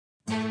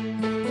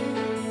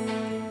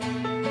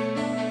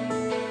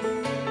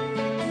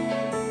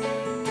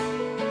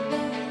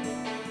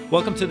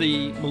Welcome to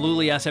the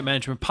Mullooly Asset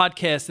Management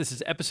Podcast. This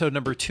is episode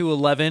number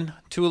 211,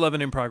 211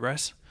 in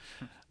progress.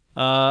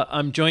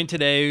 I'm joined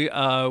today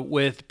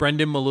with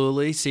Brendan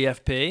Mullooly,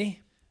 CFP.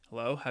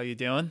 Hello, how you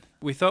doing?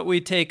 We thought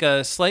we'd take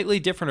a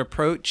slightly different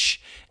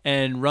approach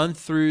and run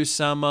through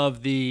some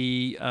of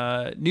the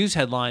news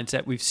headlines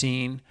that we've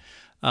seen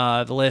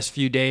the last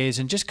few days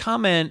and just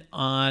comment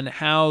on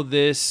how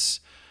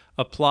this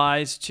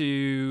applies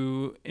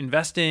to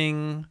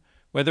investing,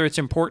 whether it's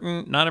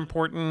important, not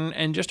important,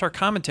 and just our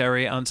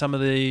commentary on some of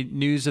the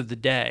news of the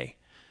day.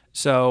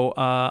 So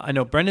I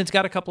know Brendan's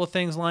got a couple of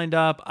things lined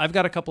up. I've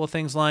got a couple of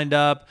things lined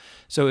up.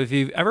 So if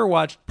you've ever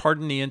watched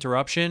Pardon the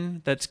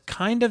Interruption, that's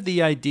kind of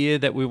the idea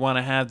that we want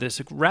to have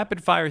this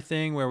rapid fire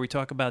thing where we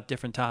talk about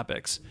different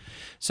topics.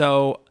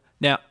 So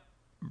now,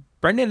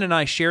 Brendan and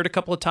I shared a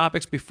couple of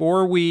topics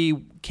before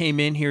we came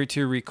in here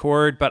to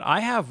record, but I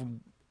have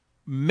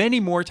many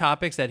more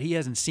topics that he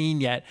hasn't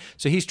seen yet.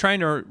 So he's trying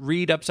to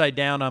read upside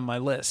down on my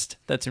list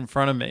that's in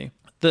front of me.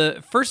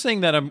 The first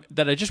thing that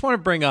I just want to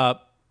bring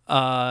up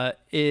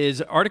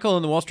is an article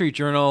in the Wall Street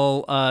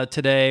Journal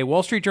today.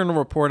 Wall Street Journal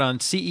report on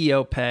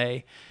CEO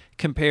pay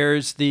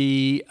compares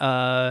the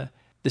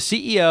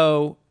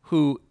CEO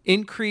who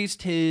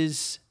increased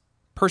his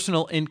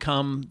personal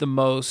income the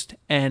most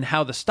and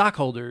how the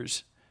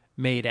stockholders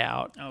made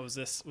out. Oh, was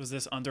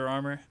this Under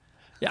Armour?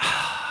 Yeah,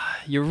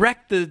 you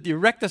wrecked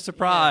the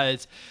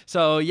surprise.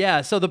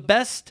 Yeah. So the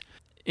best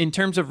in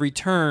terms of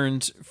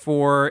returns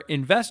for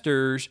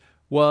investors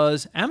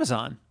was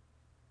Amazon.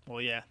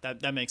 Well, yeah,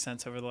 that makes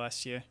sense over the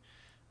last year,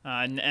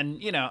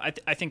 and you know,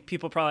 I think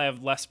people probably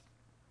have less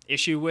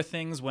issue with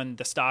things when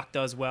the stock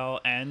does well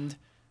and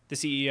the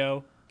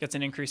CEO gets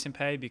an increase in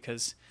pay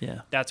because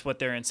that's what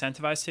they're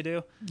incentivized to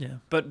do. Yeah.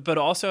 But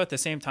also at the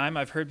same time,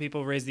 I've heard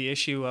people raise the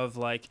issue of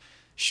like,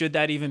 should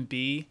that even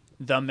be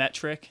the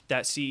metric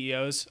that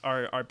CEOs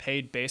are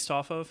paid based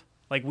off of?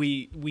 Like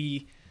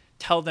we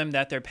tell them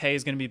that their pay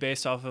is going to be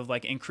based off of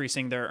like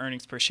increasing their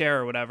earnings per share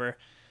or whatever.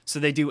 So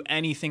they do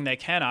anything they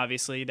can,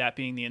 obviously, that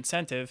being the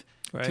incentive,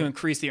 to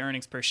increase the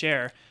earnings per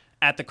share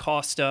at the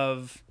cost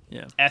of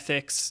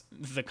ethics,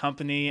 the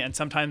company, and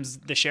sometimes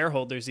the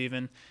shareholders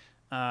even.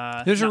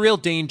 There's a real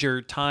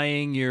danger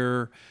tying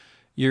your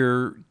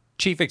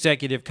chief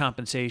executive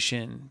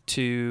compensation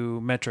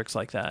to metrics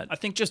like that. I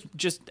think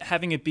just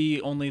having it be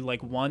only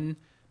like one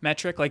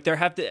metric, like there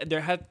have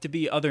to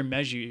be other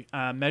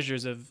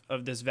measures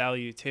of this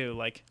value too,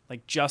 like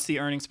just the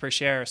earnings per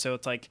share. So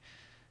it's like,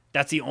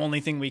 that's the only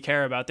thing we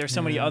care about. There's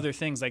so many other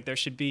things. Like there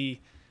should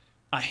be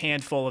a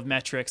handful of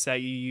metrics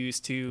that you use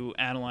to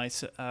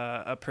analyze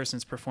a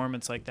person's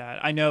performance like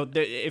that. I know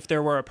that if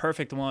there were a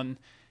perfect one,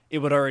 it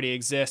would already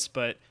exist,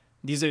 but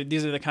these are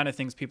the kind of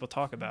things people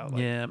talk about.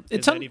 Like,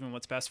 is that even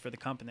what's best for the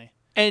company?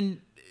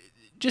 And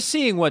just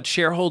seeing what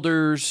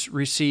shareholders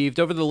received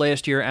over the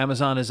last year,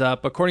 Amazon is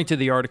up, according to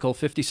the article,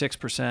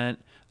 56%.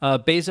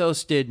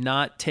 Bezos did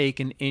not take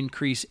an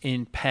increase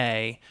in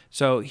pay.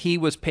 So he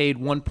was paid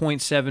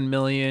 $1.7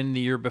 million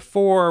the year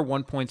before,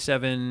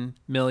 $1.7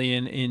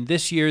 million in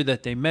this year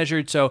that they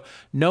measured. So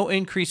no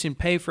increase in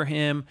pay for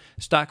him.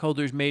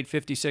 Stockholders made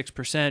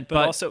 56%.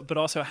 But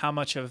also how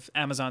much of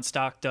Amazon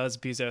stock does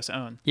Bezos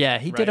own? Yeah,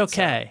 he did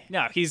okay. So,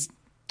 no,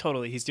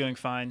 he's doing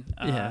fine.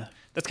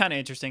 That's kind of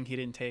interesting. He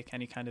didn't take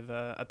any kind of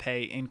a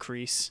pay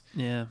increase.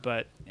 Yeah.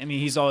 But, I mean,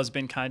 he's always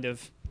been kind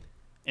of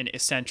an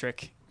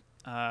eccentric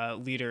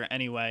leader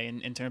anyway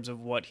in terms of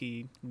what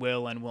he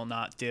will and will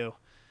not do.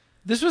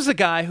 This was the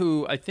guy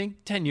who I think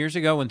 10 years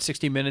ago when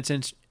 60 Minutes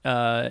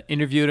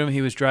interviewed him,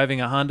 he was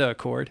driving a Honda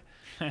Accord.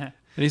 And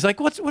he's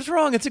like, what's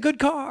wrong? It's a good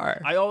car.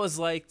 I always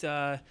liked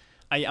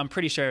I'm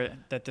pretty sure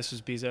that this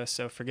was Bezos,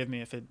 so forgive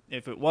me if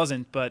it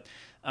wasn't, but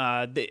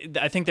I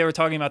think they were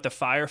talking about the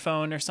Fire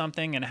Phone or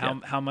something and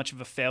how much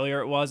of a failure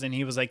it was, and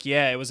he was like,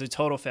 yeah, it was a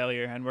total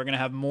failure, and we're going to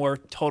have more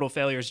total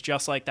failures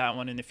just like that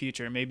one in the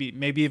future, maybe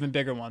even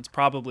bigger ones,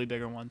 probably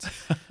bigger ones.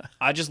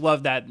 I just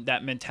love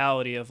that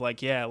mentality of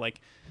like, yeah, like,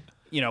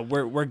 you know,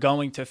 we're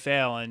going to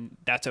fail, and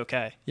that's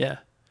okay. Yeah.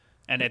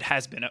 And it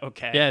has been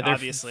okay, yeah, they're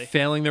obviously.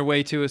 Failing their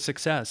way to a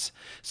success.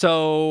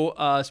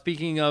 So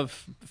speaking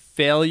of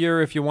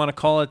failure, if you want to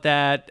call it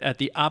that, at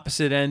the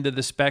opposite end of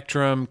the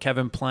spectrum,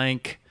 Kevin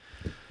Plank.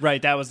 Right,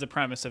 that was the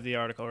premise of the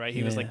article, right?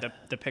 He was like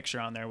the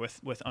picture on there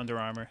with Under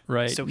Armour.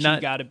 Right. So he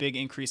got a big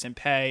increase in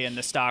pay, and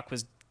the stock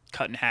was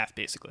cut in half,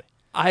 basically.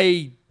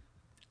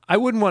 I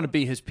wouldn't want to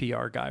be his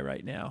PR guy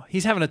right now.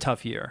 He's having a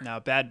tough year.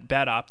 No,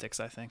 bad optics,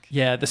 I think.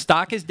 Yeah, the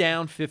stock is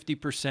down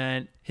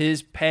 50%.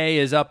 His pay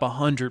is up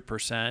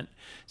 100%.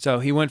 So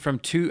he went from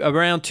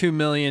around $2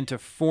 million to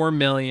 $4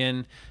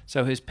 million.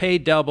 So his pay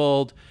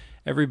doubled.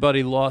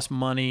 Everybody lost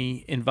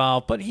money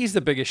involved, but he's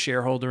the biggest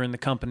shareholder in the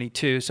company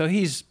too. So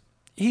he's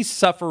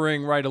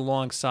suffering right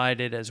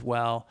alongside it as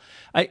well.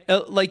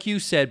 Like you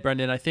said,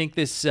 Brendan, I think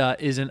this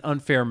is an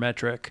unfair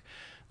metric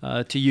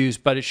to use,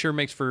 but it sure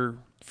makes for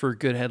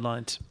good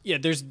headlines. Yeah,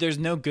 there's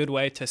no good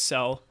way to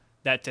sell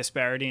that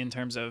disparity in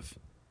terms of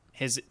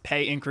his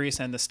pay increase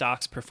and the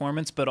stock's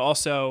performance, but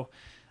also,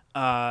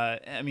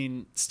 I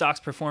mean, stock's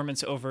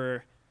performance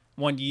over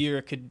 1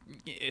 year could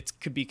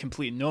be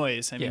complete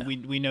noise. I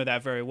mean, we know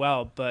that very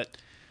well, but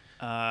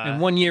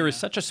and 1 year is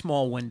such a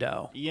small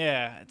window.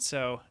 Yeah,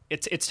 so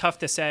it's tough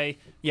to say.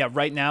 Yeah,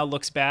 right now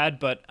looks bad,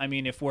 but I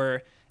mean, if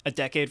we're a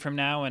decade from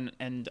now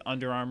and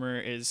Under Armour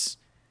is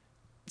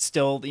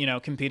still,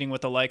 competing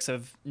with the likes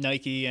of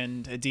Nike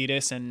and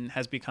Adidas and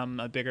has become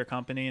a bigger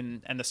company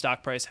and the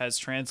stock price has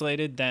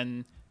translated,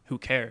 then who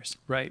cares?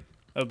 Right.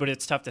 But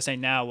it's tough to say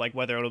now, like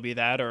whether it'll be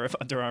that or if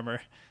Under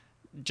Armour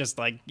just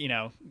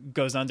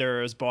goes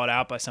under or is bought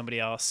out by somebody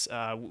else.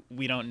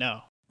 We don't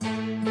know.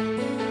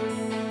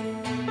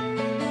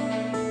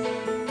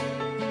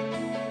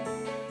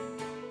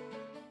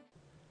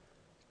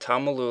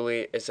 Tom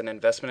Mullooly is an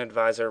investment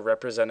advisor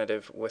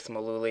representative with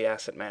Mullooly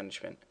Asset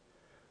Management.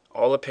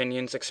 All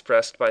opinions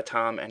expressed by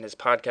Tom and his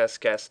podcast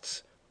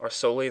guests are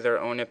solely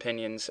their own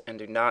opinions and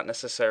do not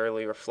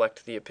necessarily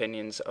reflect the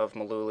opinions of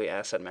Mullooly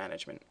Asset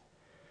Management.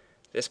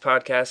 This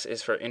podcast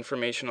is for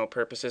informational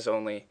purposes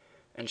only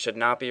and should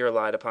not be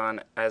relied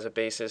upon as a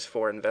basis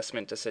for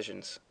investment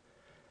decisions.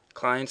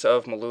 Clients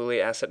of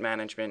Mullooly Asset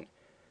Management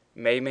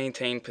may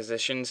maintain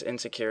positions in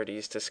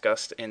securities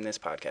discussed in this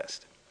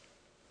podcast.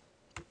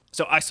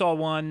 So I saw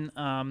one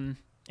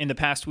in the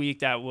past week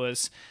that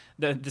was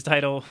the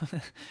title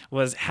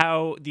was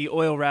How the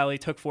Oil Rally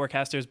Took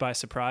Forecasters by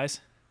Surprise.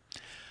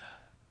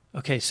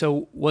 Okay,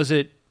 so was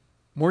it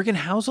Morgan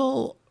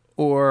Housel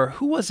or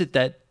who was it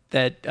that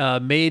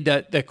made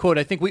that quote?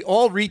 I think we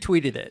all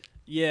retweeted it.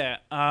 Yeah.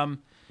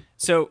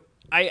 So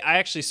I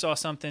actually saw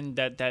something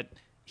that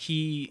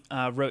he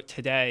wrote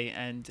today,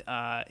 and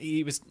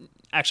he was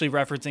actually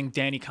referencing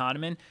Danny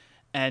Kahneman,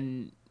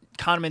 and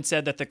Kahneman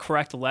said that the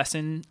correct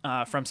lesson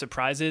from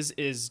surprises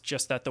is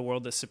just that the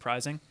world is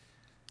surprising.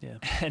 Yeah.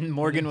 And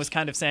Morgan was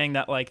kind of saying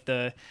that like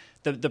the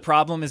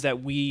problem is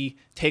that we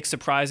take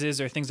surprises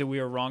or things that we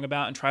are wrong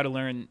about and try to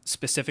learn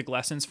specific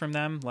lessons from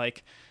them.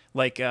 Like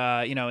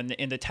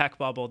in the tech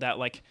bubble that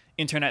like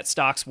internet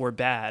stocks were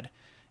bad,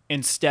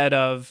 instead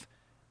of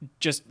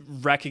just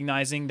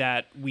recognizing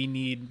that we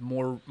need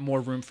more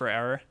room for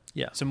error.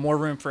 Yeah. So more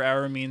room for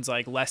error means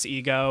like less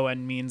ego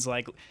and means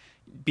like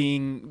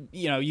being,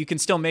 you can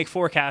still make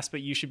forecasts,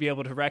 but you should be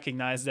able to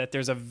recognize that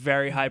there's a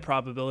very high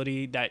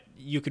probability that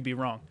you could be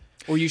wrong.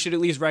 Or you should at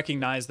least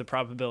recognize the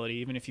probability,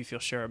 even if you feel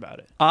sure about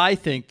it. I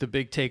think the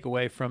big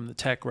takeaway from the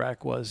tech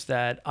wreck was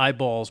that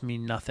eyeballs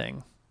mean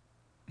nothing.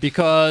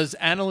 Because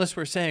analysts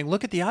were saying,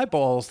 look at the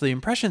eyeballs, the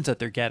impressions that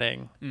they're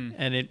getting.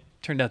 And it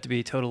turned out to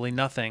be totally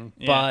nothing.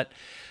 Yeah.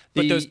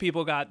 But those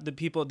people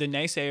the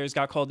naysayers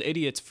got called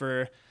idiots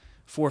for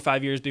 4 or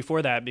 5 years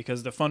before that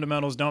because the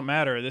fundamentals don't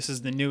matter. This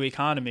is the new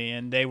economy,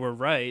 and they were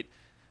right,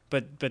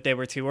 but they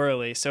were too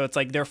early. So it's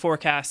like their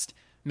forecast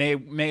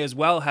may as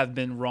well have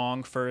been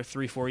wrong for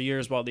 3-4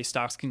 years while these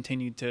stocks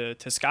continued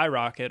to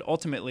skyrocket.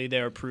 Ultimately,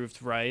 they were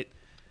proved right.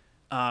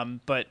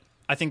 But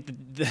I think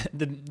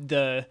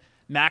the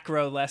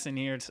macro lesson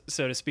here,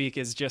 so to speak,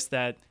 is just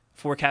that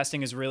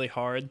forecasting is really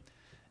hard,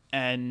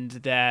 and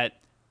that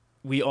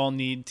we all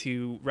need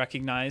to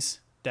recognize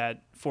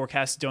that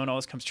forecasts don't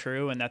always come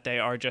true and that they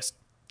are just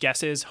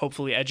guesses,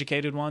 hopefully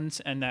educated ones,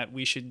 and that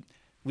we should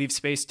leave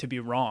space to be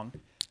wrong.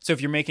 So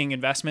if you're making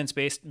investments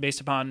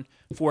based upon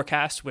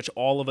forecasts, which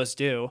all of us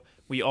do,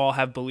 we all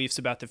have beliefs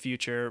about the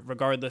future,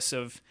 regardless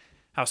of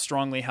how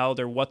strongly held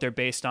or what they're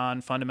based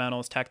on,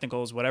 fundamentals,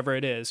 technicals, whatever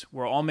it is.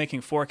 We're all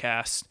making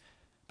forecasts,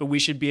 but we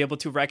should be able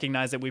to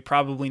recognize that we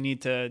probably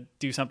need to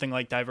do something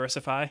like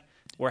diversify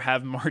or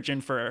have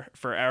margin for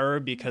error,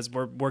 because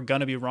we're going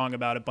to be wrong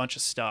about a bunch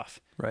of stuff.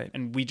 Right.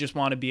 And we just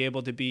want to be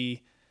able to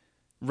be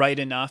right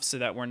enough so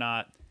that we're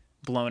not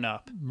blown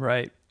up.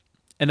 Right.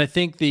 And I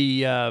think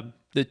the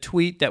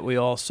tweet that we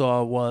all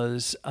saw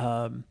was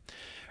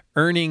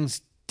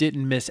earnings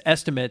didn't miss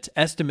estimates.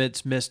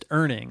 Estimates missed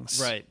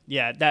earnings. Right.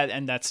 Yeah.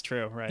 That's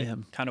true. Right. Yeah.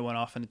 Kind of went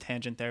off on a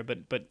tangent there,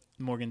 but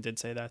Morgan did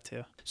say that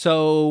too.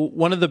 So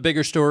one of the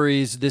bigger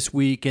stories this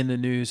week in the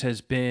news has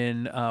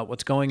been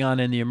what's going on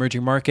in the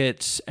emerging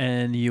markets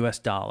and the U.S.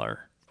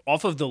 dollar.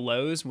 Off of the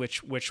lows,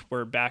 which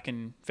were back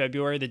in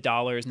February, the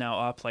dollar is now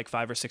up like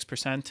 5 or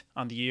 6%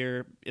 on the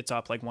year. It's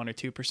up like 1 or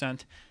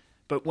 2%.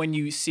 But when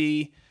you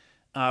see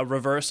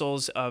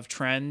reversals of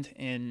trend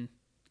in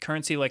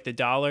currency like the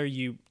dollar,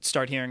 you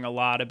start hearing a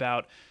lot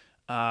about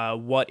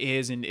what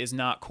is and is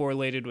not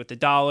correlated with the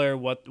dollar,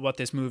 what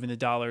this move in the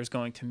dollar is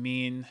going to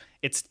mean.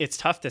 It's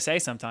tough to say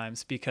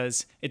sometimes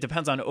because it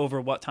depends on over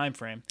what time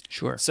frame.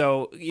 Sure.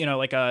 So,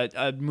 like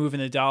a move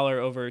in the dollar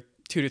over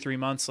 2 to 3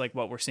 months, like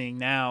what we're seeing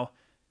now,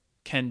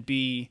 can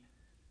be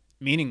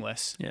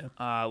meaningless.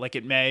 Yeah. Like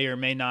it may or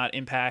may not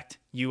impact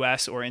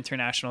U.S. or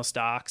international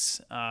stocks.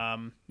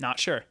 Not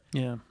sure.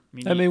 Yeah.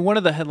 I mean, one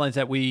of the headlines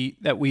that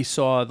we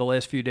saw the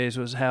last few days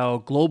was how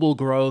global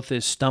growth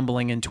is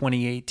stumbling in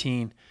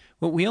 2018.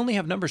 Well, we only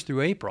have numbers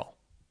through April.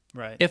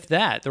 Right. If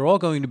that, they're all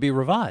going to be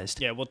revised.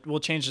 Yeah, we'll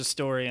change the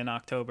story in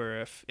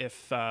October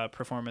if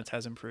performance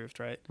has improved,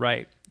 right?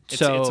 Right.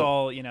 It's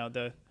all,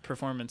 the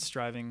performance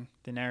driving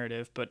the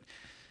narrative, but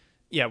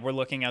yeah, we're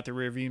looking out the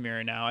rearview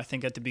mirror now. I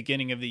think at the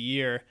beginning of the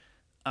year,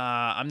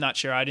 I'm not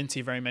sure. I didn't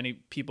see very many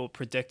people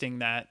predicting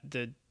that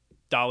the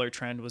dollar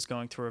trend was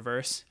going to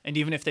reverse. And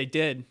even if they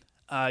did,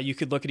 you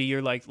could look at a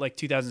year like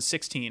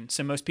 2016.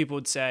 So most people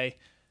would say,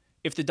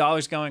 if the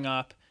dollar's going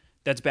up,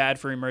 that's bad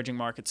for emerging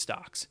market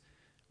stocks,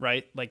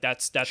 right? Like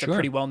that's Sure. a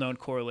pretty well-known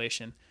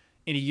correlation.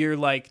 In a year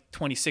like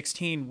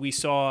 2016, we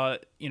saw,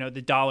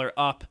 the dollar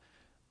up,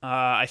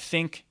 I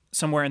think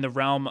somewhere in the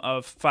realm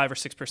of 5 or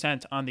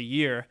 6% on the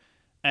year,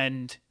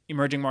 and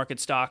emerging market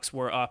stocks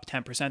were up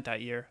 10%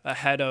 that year,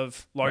 ahead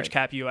of large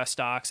cap U.S.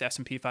 stocks,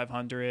 S&P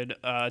 500,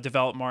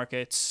 developed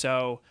markets.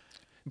 So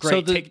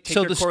great, take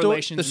your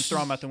correlations and throw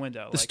them out the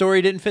window. The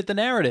story didn't fit the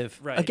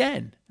narrative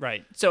again.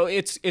 Right. So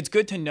it's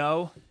good to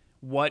know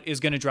what is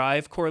going to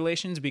drive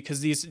correlations,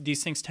 because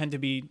these things tend to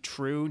be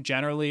true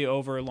generally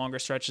over longer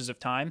stretches of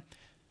time.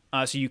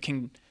 So you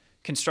can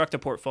construct a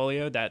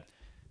portfolio that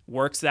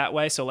works that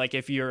way. So like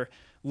if you're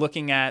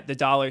looking at the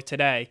dollar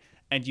today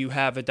and you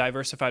have a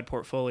diversified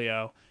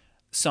portfolio,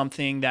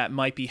 something that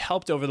might be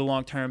helped over the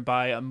long term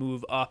by a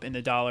move up in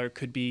the dollar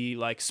could be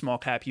like small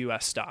cap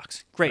U.S.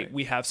 stocks. Great. Right.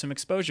 We have some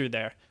exposure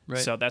there.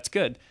 Right. So that's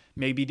good.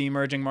 Maybe the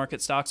emerging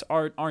market stocks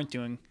aren't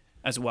doing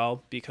as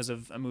well because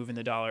of a move in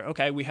the dollar.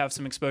 Okay, we have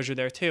some exposure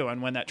there too.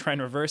 And when that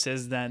trend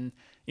reverses, then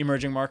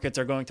emerging markets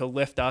are going to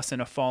lift us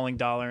in a falling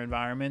dollar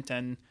environment,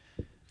 and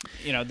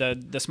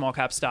the small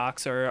cap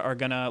stocks are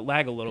going to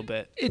lag a little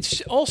bit.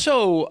 It's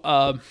also,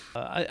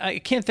 I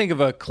can't think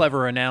of a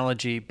clever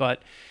analogy,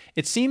 but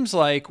it seems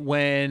like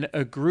when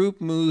a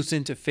group moves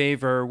into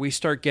favor, we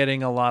start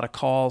getting a lot of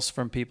calls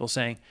from people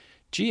saying,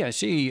 gee, I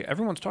see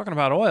everyone's talking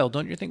about oil.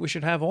 Don't you think we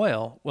should have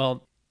oil?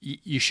 Well,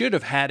 you should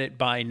have had it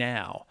by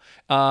now.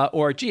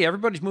 Or, gee,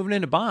 everybody's moving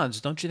into bonds.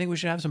 Don't you think we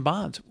should have some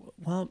bonds?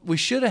 Well, we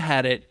should have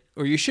had it,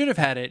 or you should have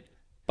had it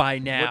by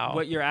now.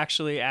 What you're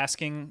actually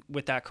asking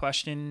with that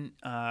question,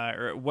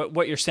 or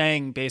what you're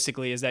saying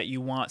basically, is that you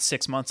want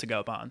 6 months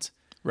ago bonds.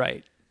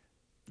 Right.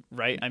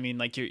 Right? I mean,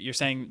 like you're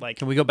saying, like,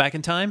 can we go back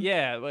in time?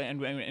 Yeah,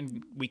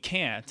 and we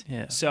can't.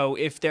 Yeah. So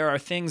if there are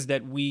things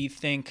that we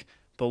think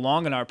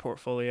belong in our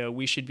portfolio,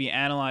 we should be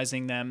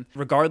analyzing them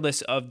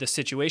regardless of the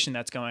situation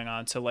that's going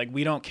on. So like,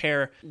 we don't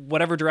care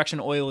whatever direction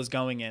oil is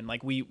going in.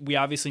 Like we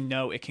obviously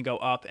know it can go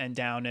up and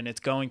down, and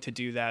it's going to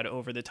do that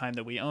over the time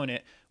that we own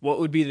it. What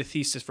would be the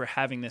thesis for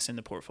having this in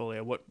the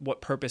portfolio? What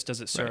purpose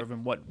does it serve?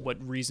 Right.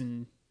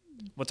 And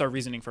what's our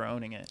reasoning for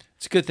owning it?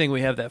 It's a good thing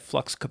we have that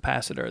flux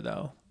capacitor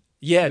though.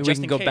 Yeah, we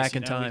can go back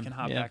in time. We can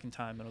hop back in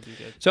time. It'll be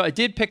good. So I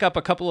did pick up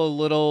a couple of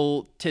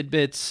little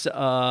tidbits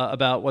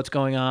about what's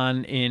going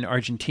on in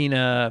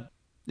Argentina.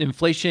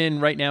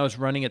 Inflation right now is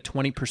running at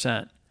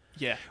 20%.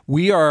 Yeah.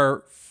 We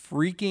are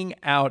freaking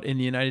out in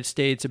the United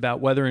States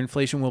about whether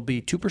inflation will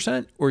be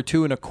 2% or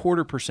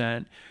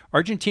 2.25%.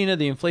 Argentina,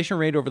 the inflation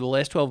rate over the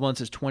last 12 months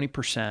is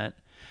 20%.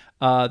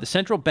 The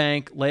central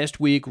bank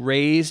last week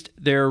raised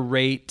their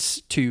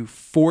rates to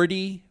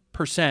 40%,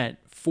 40%.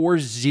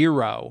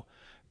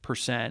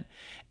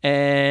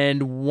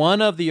 And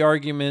one of the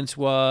arguments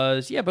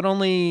was, yeah, but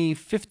only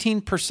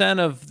 15%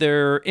 of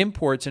their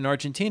imports in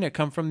Argentina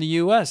come from the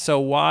U.S., so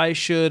why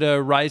should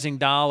a rising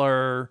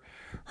dollar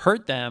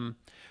hurt them?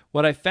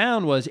 What I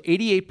found was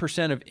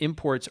 88% of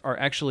imports are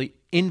actually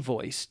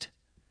invoiced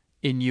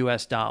in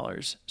U.S.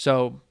 dollars.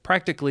 So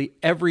practically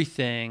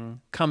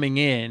everything coming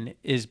in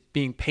is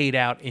being paid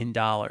out in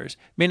dollars.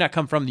 It may not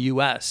come from the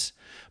U.S.,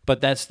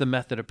 but that's the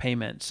method of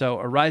payment. So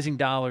a rising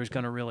dollar is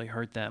going to really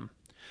hurt them.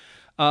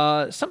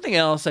 Something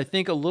else, I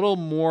think a little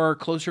more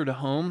closer to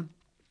home,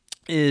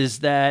 is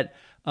that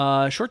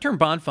short-term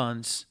bond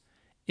funds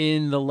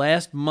in the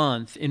last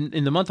month,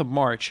 in the month of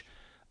March,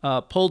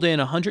 pulled in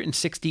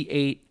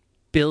 $168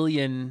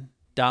 billion.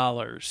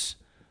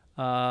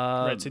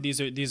 Right. So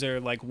these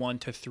are like 1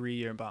 to 3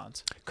 year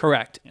bonds.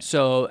 Correct. Yeah.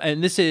 So,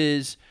 and this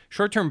is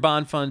short-term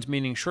bond funds,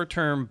 meaning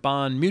short-term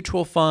bond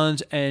mutual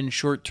funds and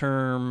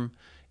short-term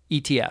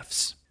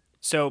ETFs.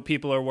 So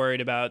people are worried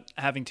about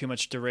having too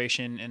much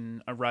duration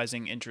in a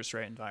rising interest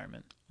rate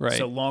environment. Right.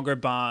 So longer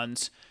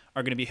bonds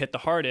are going to be hit the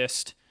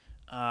hardest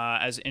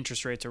as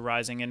interest rates are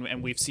rising.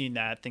 And we've seen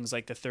that. Things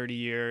like the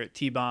 30-year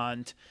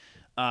T-bond,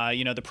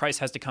 the price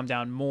has to come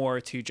down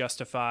more to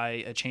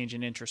justify a change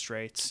in interest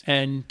rates.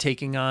 And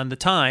taking on the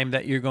time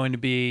that you're going to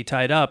be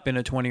tied up in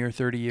a 20 or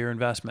 30-year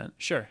investment.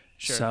 Sure.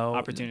 So,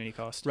 opportunity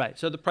cost. Right.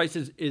 So the price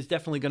is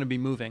definitely going to be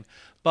moving.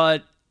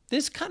 But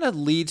this kind of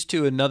leads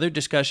to another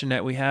discussion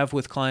that we have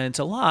with clients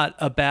a lot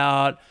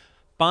about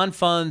bond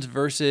funds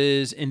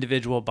versus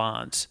individual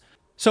bonds.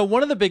 So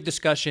one of the big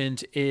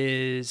discussions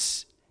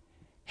is,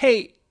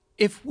 hey,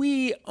 if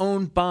we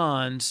own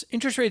bonds,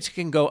 interest rates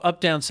can go up,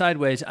 down,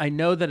 sideways. I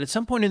know that at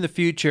some point in the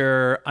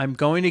future, I'm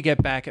going to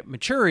get back at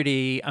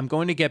maturity. I'm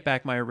going to get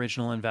back my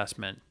original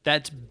investment.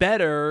 That's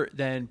better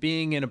than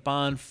being in a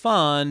bond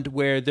fund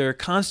where they're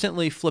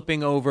constantly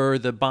flipping over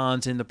the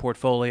bonds in the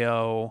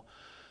portfolio.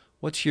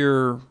 What's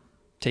your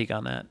take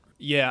on that?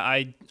 Yeah,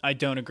 I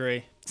don't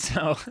agree.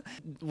 So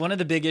one of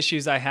the big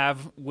issues I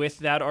have with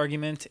that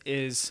argument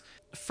is,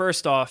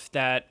 first off,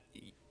 that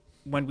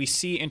when we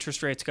see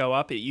interest rates go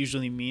up, it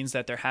usually means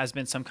that there has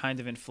been some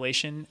kind of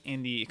inflation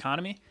in the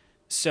economy.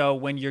 So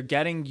when you're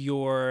getting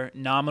your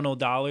nominal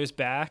dollars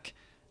back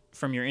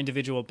from your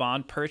individual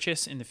bond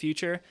purchase in the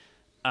future,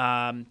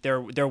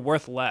 they're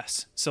worth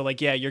less. So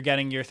like, yeah, you're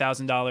getting your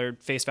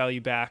 $1,000 face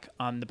value back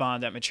on the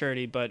bond at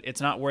maturity, but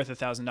it's not worth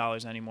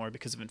 $1,000 anymore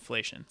because of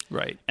inflation.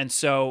 Right. And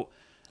so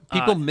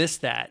people miss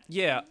that.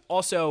 Yeah.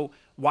 Also,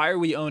 why are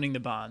we owning the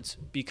bonds?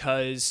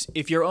 Because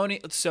if you're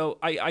owning, so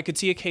I could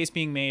see a case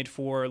being made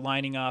for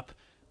lining up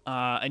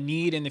a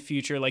need in the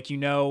future. Like,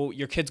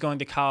 your kid's going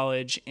to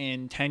college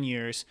in 10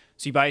 years.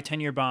 So you buy a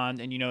 10-year bond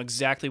and you know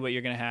exactly what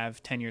you're going to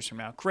have 10 years from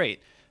now.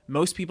 Great.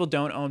 Most people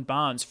don't own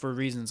bonds for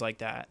reasons like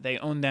that. They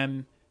own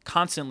them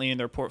constantly in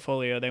their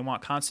portfolio. They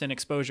want constant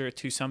exposure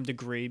to some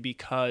degree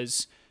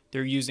because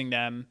they're using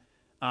them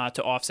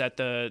to offset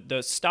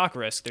the stock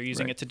risk. They're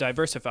using it to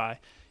diversify.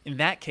 In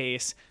that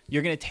case,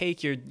 you're going to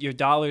take your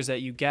dollars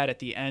that you get at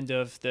the end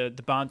of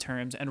the bond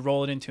terms and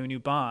roll it into a new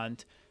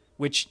bond,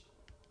 which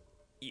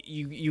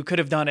you could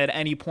have done at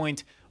any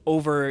point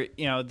over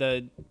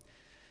the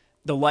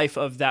life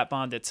of that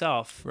bond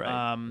itself.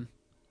 Right.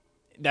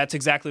 That's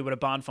exactly what a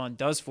bond fund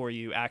does for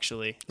you,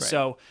 actually. Right.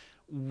 So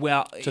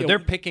they're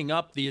picking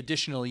up the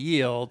additional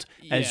yield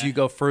as you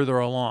go further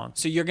along.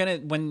 So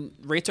when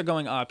rates are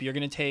going up, you're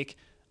gonna take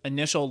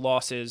initial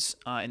losses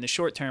in the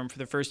short term for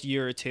the first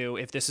year or two.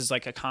 If this is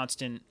like a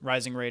constant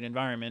rising rate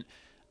environment,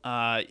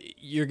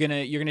 you're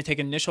gonna take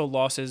initial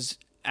losses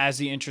as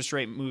the interest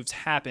rate moves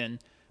happen.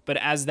 But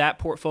as that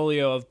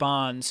portfolio of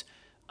bonds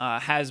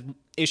has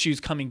issues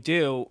coming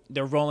due,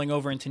 they're rolling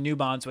over into new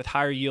bonds with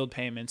higher yield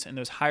payments, and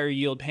those higher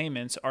yield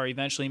payments are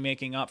eventually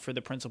making up for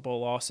the principal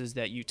losses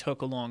that you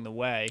took along the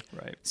way.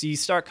 Right. So you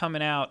start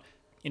coming out,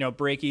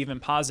 break even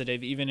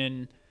positive, even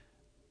in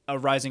a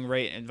rising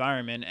rate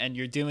environment, and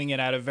you're doing it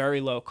at a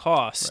very low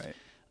cost. Right.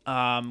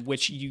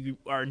 Which you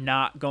are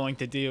not going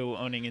to do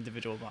owning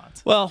individual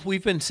bonds. Well,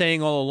 we've been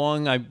saying all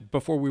along,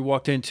 before we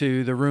walked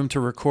into the room to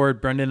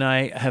record, Brendan and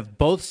I have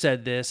both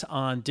said this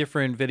on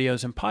different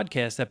videos and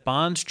podcasts, that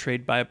bonds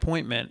trade by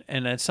appointment.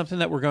 And that's something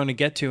that we're going to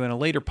get to in a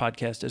later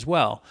podcast as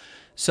well.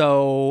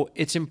 So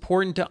it's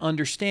important to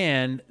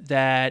understand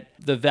that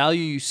the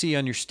value you see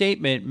on your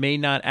statement may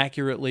not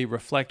accurately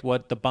reflect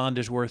what the bond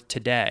is worth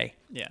today.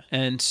 Yeah.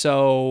 And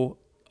so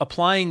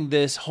applying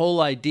this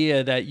whole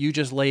idea that you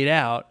just laid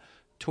out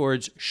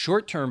towards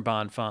short-term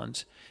bond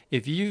funds,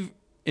 if you've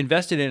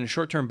invested in a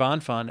short-term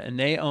bond fund and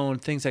they own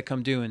things that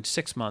come due in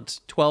 6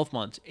 months, 12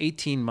 months,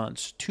 18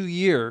 months, 2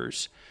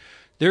 years,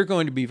 they're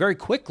going to be very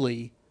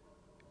quickly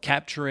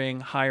capturing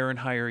higher and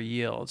higher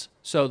yields.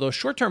 So those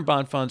short-term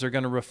bond funds are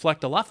going to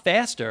reflect a lot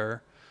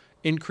faster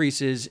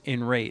increases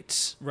in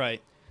rates.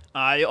 Right.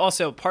 I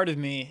also, part of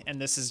me, and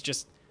this is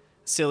just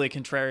silly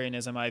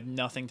contrarianism, I have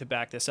nothing to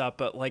back this up,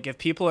 but like if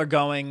people are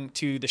going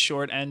to the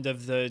short end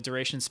of the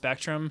duration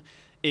spectrum,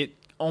 it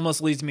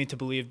almost leads me to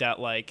believe that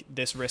like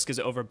this risk is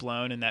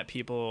overblown and that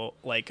people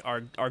like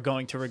are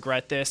going to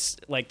regret this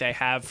like they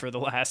have for the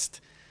last,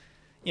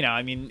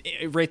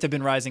 rates have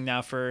been rising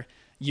now for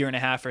year and a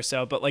half or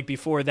so, but like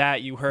before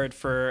that you heard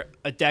for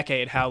a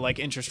decade how like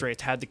interest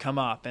rates had to come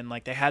up and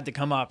like they had to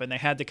come up and they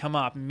had to come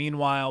up.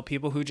 Meanwhile,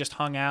 people who just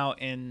hung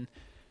out in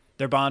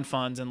their bond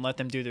funds and let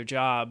them do their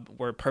job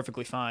were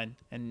perfectly fine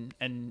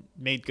and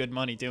made good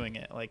money doing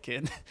it.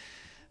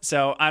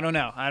 So I don't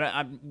know.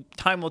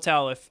 Time will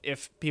tell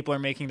if people are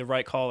making the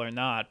right call or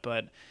not.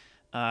 But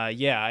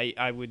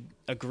I would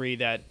agree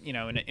that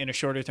in a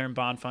shorter term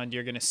bond fund,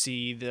 you're going to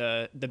see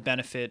the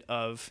benefit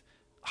of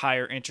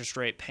higher interest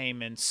rate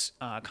payments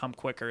come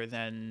quicker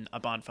than a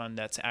bond fund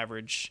that's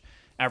average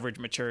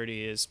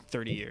maturity is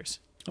 30 years.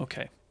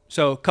 Okay.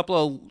 So a couple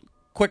of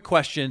quick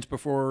questions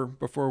before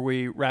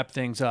we wrap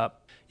things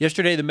up.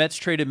 Yesterday, the Mets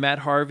traded Matt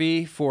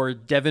Harvey for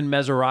Devin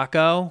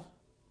Mesoraco.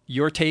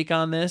 Your take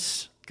on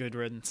this? Good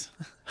riddance.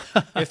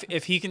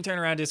 If he can turn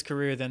around his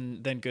career,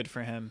 then good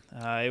for him.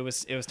 It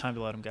was time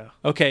to let him go.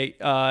 Okay.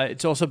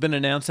 It's also been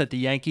announced that the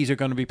Yankees are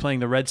going to be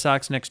playing the Red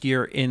Sox next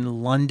year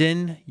in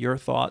London. Your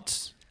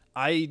thoughts?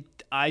 I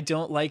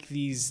don't like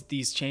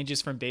these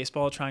changes from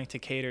baseball trying to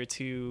cater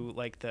to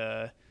like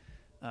the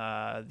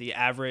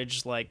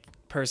average like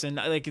person.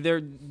 Like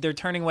they're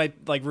turning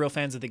like real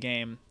fans of the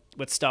game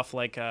with stuff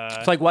like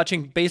it's like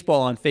watching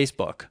baseball on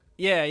Facebook.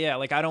 Yeah.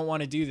 Like I don't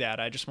want to do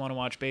that. I just want to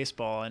watch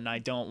baseball, and I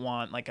don't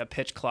want like a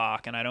pitch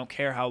clock, and I don't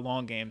care how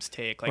long games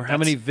take. Like or how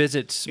many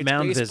visits,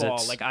 mound baseball.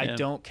 visits. Like I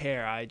don't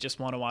care. I just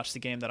want to watch the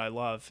game that I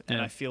love, and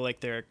I feel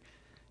like they're,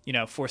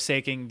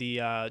 forsaking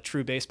the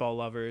true baseball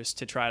lovers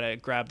to try to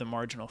grab the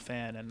marginal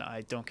fan, and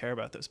I don't care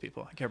about those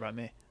people. I care about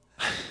me.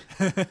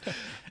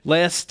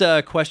 Last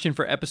question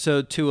for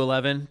episode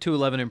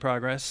 211 in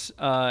progress.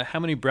 How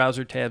many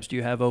browser tabs do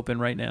you have open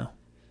right now?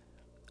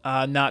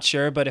 Not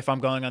sure, but if I'm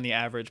going on the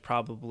average,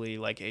 probably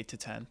like 8 to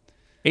 10.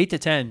 8 to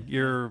 10,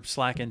 you're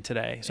slacking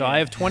today. So I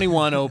have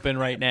 21 open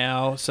right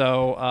now.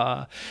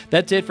 So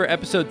that's it for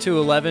episode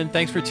 211.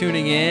 Thanks for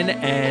tuning in,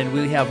 and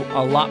we have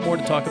a lot more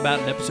to talk about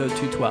in episode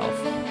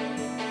 212.